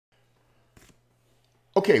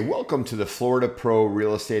Okay, welcome to the Florida Pro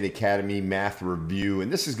Real Estate Academy Math Review,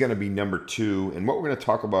 and this is going to be number 2. And what we're going to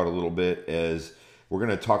talk about a little bit is we're going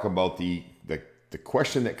to talk about the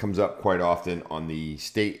question that comes up quite often on the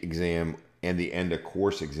state exam and the end of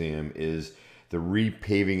course exam is the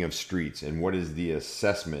repaving of streets and what is the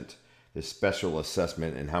assessment, the special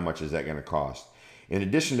assessment, and how much is that going to cost. In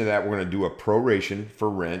addition to that, we're going to do a proration for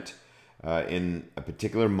rent in a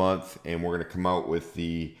particular month, and we're going to come out with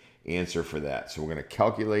the answer for that. So we're going to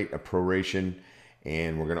calculate a proration,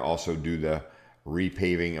 and we're going to also do the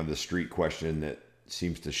repaving of the street question that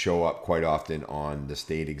seems to show up quite often on the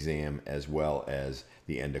state exam as well as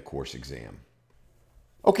the end of course exam.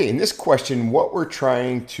 Okay, in this question, what we're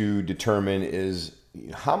trying to determine is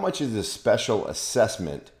how much is the special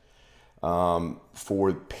assessment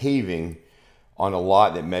for paving on a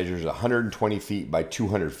lot that measures 120 feet by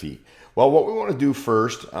 200 feet. Well, what we want to do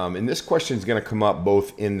first, and this question is going to come up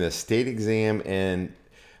both in the state exam and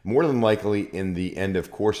more than likely in the end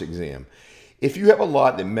of course exam. If you have a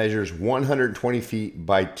lot that measures 120 feet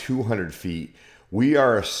by 200 feet, we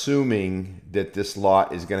are assuming that this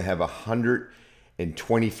lot is going to have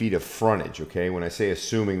 120 feet of frontage, okay? When I say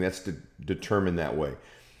assuming, that's determined that way.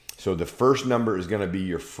 So the first number is going to be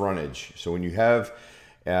your frontage. So when you have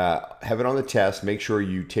it on the test, make sure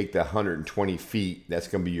you take the 120 feet. That's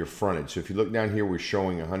going to be your frontage. So if you look down here, we're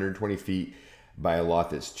showing 120 feet by a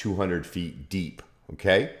lot that's 200 feet deep.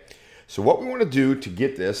 Okay. So what we want to do to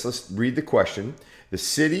get this, let's read the question. The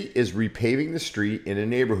city is repaving the street in a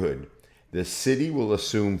neighborhood. The city will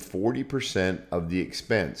assume 40% of the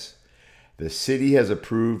expense. The city has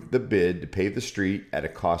approved the bid to pave the street at a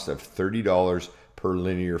cost of $30 per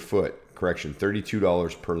linear foot. Correction,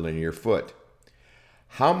 $32 per linear foot.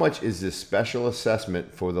 How much is this special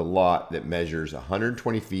assessment for the lot that measures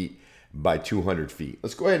 120 feet by 200 feet?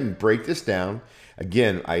 Let's go ahead and break this down.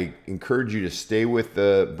 Again, I encourage you to stay with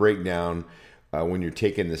the breakdown when you're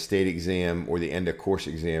taking the state exam or the end of course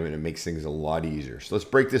exam, and it makes things a lot easier. So let's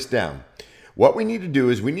break this down. What we need to do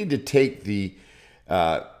is we need to take the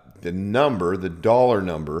number, the dollar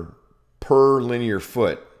number per linear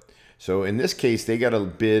foot. So in this case, they got a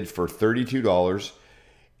bid for $32.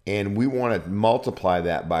 And we want to multiply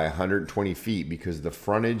that by 120 feet because the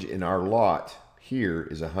frontage in our lot here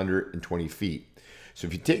is 120 feet. So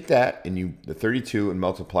if you take that and the 32 and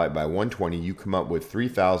multiply it by 120, you come up with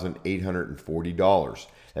 $3,840.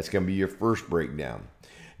 That's going to be your first breakdown.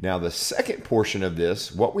 Now the second portion of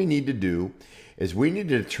this, what we need to do is we need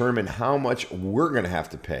to determine how much we're going to have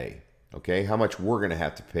to pay. Okay, how much we're going to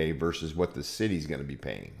have to pay versus what the city's going to be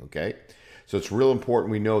paying. Okay, so it's real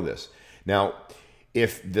important we know this. Now,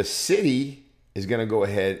 if the city is going to go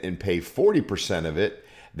ahead and pay 40% of it,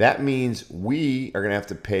 that means we are going to have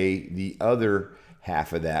to pay the other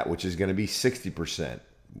half of that, which is going to be 60%,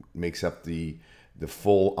 makes up the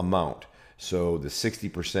full amount. So the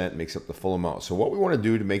 60% makes up the full amount. So what we want to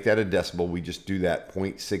do to make that a decibel, we just do that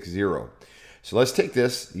 0.60. So let's take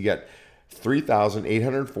this. You got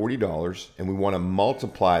 $3,840, and we want to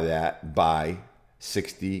multiply that by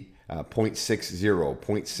 0.60,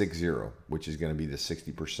 which is going to be the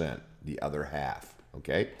 60%, the other half.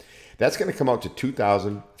 Okay, that's going to come out to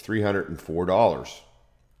 $2,304.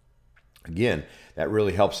 Again, that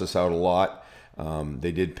really helps us out a lot.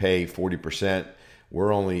 They did pay 40%.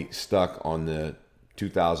 We're only stuck on the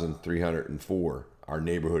 2,304. Our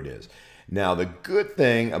neighborhood is. Now, the good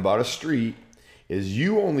thing about a street is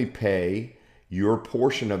you only pay your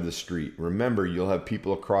portion of the street. Remember, you'll have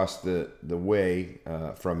people across the way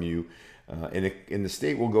from you. In the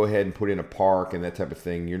state, we'll go ahead and put in a park and that type of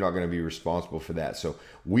thing. You're not going to be responsible for that. So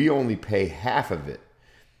we only pay half of it.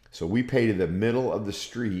 So we pay to the middle of the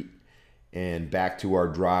street and back to our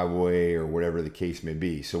driveway or whatever the case may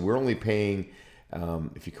be. So we're only paying,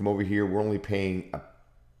 if you come over here, we're only paying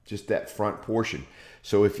just that front portion.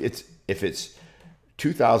 So if it's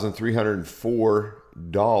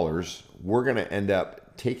 $2,304, we're going to end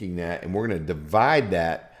up taking that and we're going to divide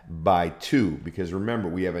that by 2, because remember,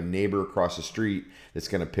 we have a neighbor across the street that's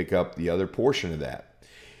going to pick up the other portion of that.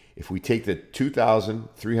 If we take the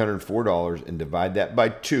 $2,304 and divide that by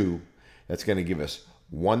 2, that's going to give us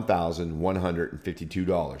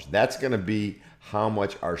 $1,152. That's going to be how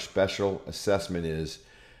much our special assessment is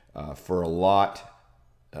for a lot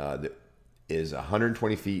that is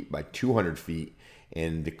 120 feet by 200 feet.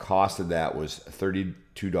 And the cost of that was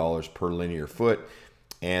 $32 per linear foot.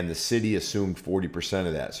 And the city assumed 40%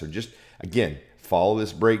 of that. So just, again, follow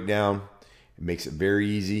this breakdown. It makes it very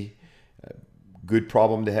easy. Good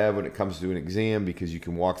problem to have when it comes to an exam because you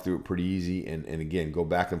can walk through it pretty easy and again, go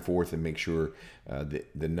back and forth and make sure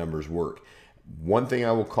the numbers work. One thing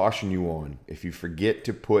I will caution you on, if you forget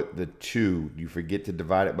to put the 2, you forget to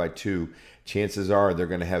divide it by 2, chances are they're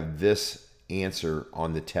going to have this answer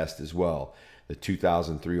on the test as well, the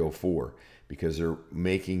 2,304, because they're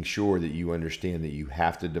making sure that you understand that you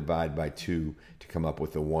have to divide by 2 to come up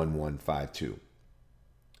with the 1152.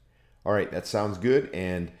 All right, that sounds good,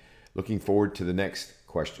 and looking forward to the next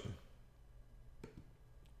question.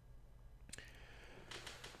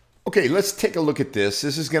 Okay, let's take a look at this.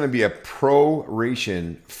 This is going to be a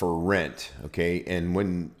proration for rent, okay?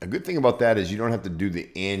 And a good thing about that is you don't have to do the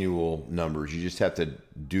annual numbers. You just have to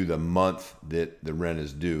do the month that the rent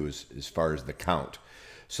is due as far as the count.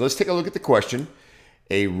 So let's take a look at the question.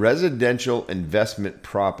 A residential investment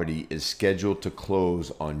property is scheduled to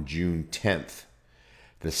close on June 10th.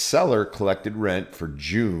 The seller collected rent for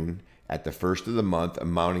June at the first of the month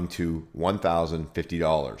amounting to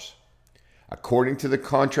 $1,050. According to the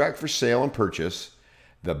contract for sale and purchase,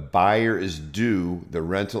 the buyer is due the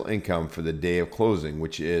rental income for the day of closing,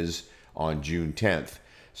 which is on June 10th.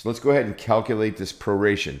 So let's go ahead and calculate this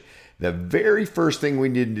proration. The very first thing we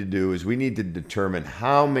need to do is we need to determine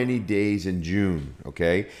how many days in June,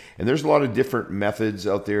 okay? And there's a lot of different methods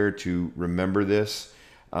out there to remember this.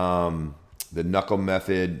 The knuckle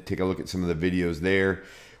method, take a look at some of the videos there.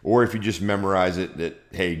 Or if you just memorize it that,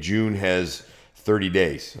 hey, June has 30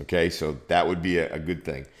 days, okay? So that would be a good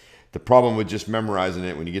thing. The problem with just memorizing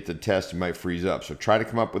it, when you get to the test, you might freeze up. So try to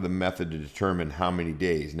come up with a method to determine how many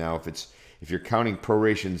days. Now, if you're counting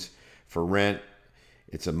prorations for rent,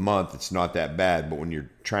 it's a month, it's not that bad. But when you're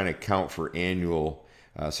trying to count for annual,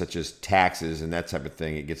 such as taxes and that type of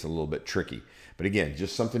thing, it gets a little bit tricky. But again,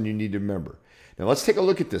 just something you need to remember. Now let's take a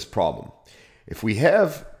look at this problem. If we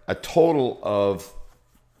have a total of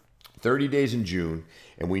 30 days in June,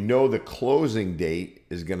 and we know the closing date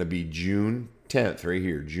is going to be June 10th, right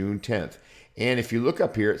here, June 10th. And if you look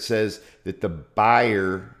up here, it says that the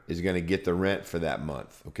buyer is going to get the rent for that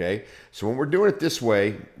month, okay? So when we're doing it this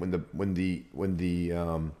way, when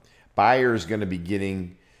the buyer is going to be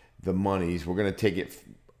getting the monies, we're going to take it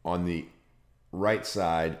on the right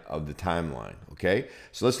side of the timeline, okay?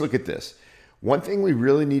 So let's look at this. One thing we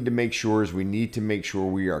really need to make sure is we need to make sure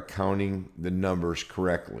we are counting the numbers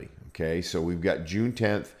correctly. Okay, so we've got June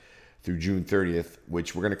 10th through June 30th,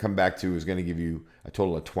 which we're going to come back to is going to give you a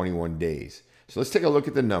total of 21 days. So let's take a look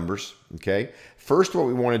at the numbers, okay? First, what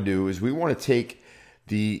we want to do is we want to take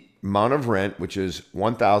the amount of rent, which is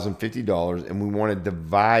 $1,050, and we want to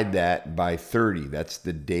divide that by 30. That's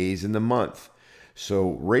the days in the month.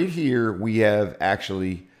 So right here, we have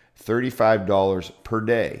actually $35 per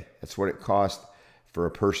day. That's what it costs for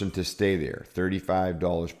a person to stay there,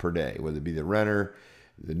 $35 per day, whether it be the renter,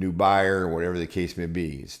 the new buyer, whatever the case may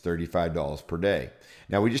be. It's $35 per day.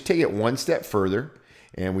 Now we just take it one step further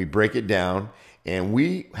and we break it down, and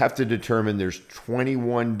we have to determine there's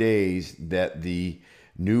 21 days that the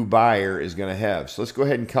new buyer is going to have. So let's go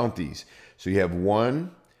ahead and count these. So you have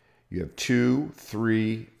 1, you have 2,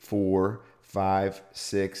 3, 4, 5,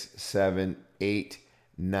 6, 7, 8,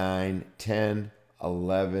 9, 10,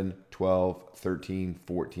 11, 12, 13,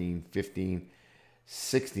 14, 15,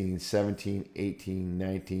 16, 17, 18,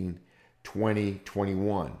 19, 20,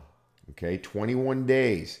 21. Okay, 21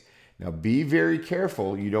 days. Now be very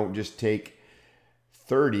careful. You don't just take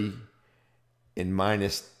 30 and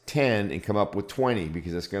minus 10 and come up with 20,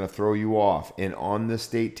 because it's going to throw you off. And on the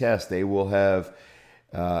state test, they will have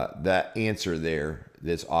that answer there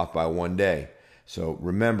that's off by 1 day. So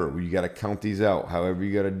remember, you got to count these out. However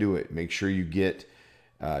you got to do it. Make sure you get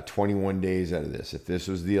 21 days out of this. If this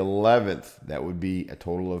was the 11th, that would be a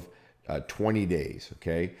total of 20 days,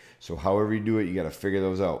 okay? So however you do it, you got to figure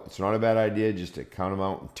those out. It's not a bad idea just to count them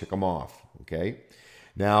out and tick them off, okay?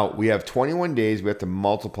 Now, we have 21 days. We have to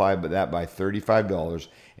multiply that by $35,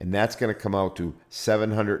 and that's going to come out to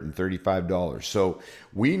 $735. So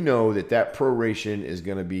we know that that proration is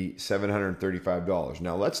going to be $735.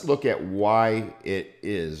 Now, let's look at why it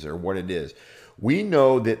is, or what it is. We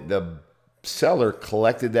know that the seller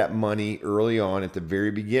collected that money early on at the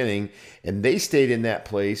very beginning, and they stayed in that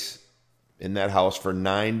place, in that house, for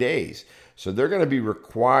 9 days. So they're going to be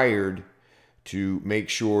required to make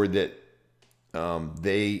sure that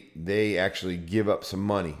they actually give up some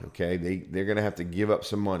money, okay? They're going to have to give up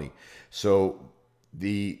some money. So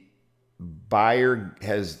the buyer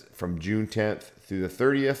has from June 10th through the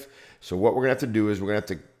 30th. So what we're going to have to do is we're going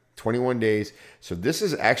to have to 21 days. So this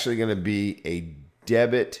is actually going to be a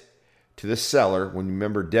debit to the seller. When you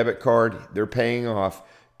remember debit card, they're paying off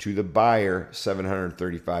to the buyer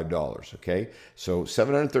 $735, okay? So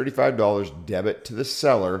 $735 debit to the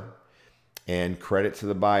seller and credit to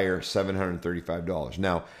the buyer $735.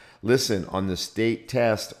 Now, listen, on the state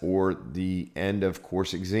test or the end of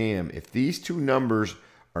course exam, if these two numbers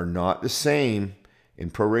are not the same, in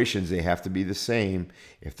prorations, they have to be the same.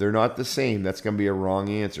 If they're not the same, that's going to be a wrong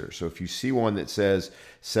answer. So if you see one that says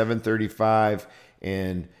 735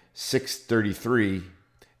 and 633,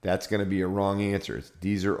 that's going to be a wrong answer.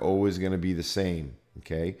 These are always going to be the same.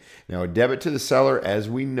 Okay. Now, a debit to the seller, as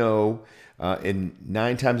we know, in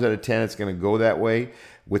 9 times out of 10, it's going to go that way,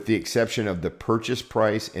 with the exception of the purchase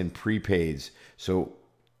price and prepaids. So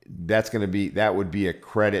that would be a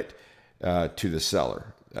credit to the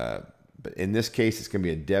seller. But in this case, it's going to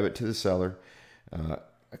be a debit to the seller,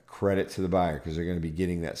 a credit to the buyer, because they're going to be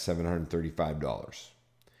getting that $735.